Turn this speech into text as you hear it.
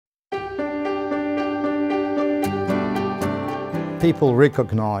people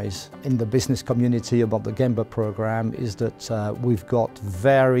recognize in the business community about the EMBA program is that we've got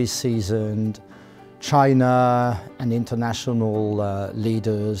very seasoned China and international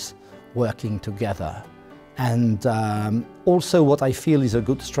leaders working together. And also what I feel is a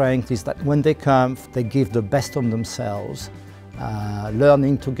good strength is that when they come, they give the best of themselves,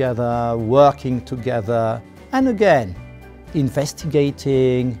 learning together, working together, and again,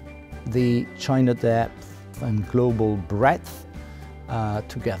 investigating the China depth and global breadth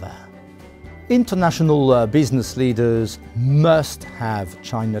together. International business leaders must have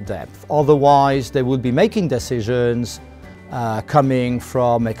China depth, otherwise they would be making decisions coming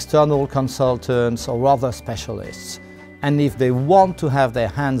from external consultants or other specialists. And if they want to have their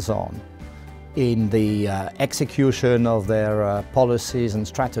hands on in the execution of their policies and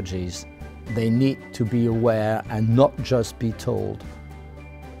strategies, they need to be aware and not just be told.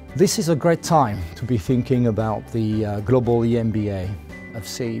 This is a great time to be thinking about the global EMBA of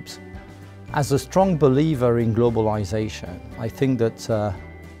CEIBS. As a strong believer in globalization, I think that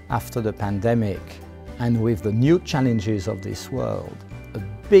after the pandemic and with the new challenges of this world, a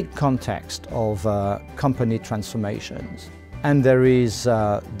big context of company transformations, and there is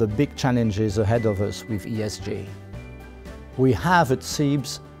the big challenges ahead of us with ESG. We have at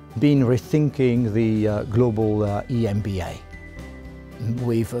CEIBS been rethinking the global EMBA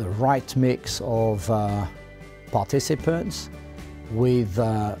with a right mix of participants, with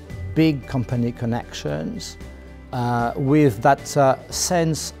big company connections, with that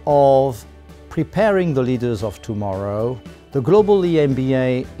sense of preparing the leaders of tomorrow. The global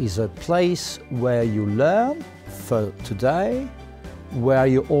EMBA is a place where you learn for today, where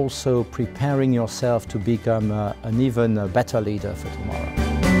you're also preparing yourself to become an even better leader for tomorrow.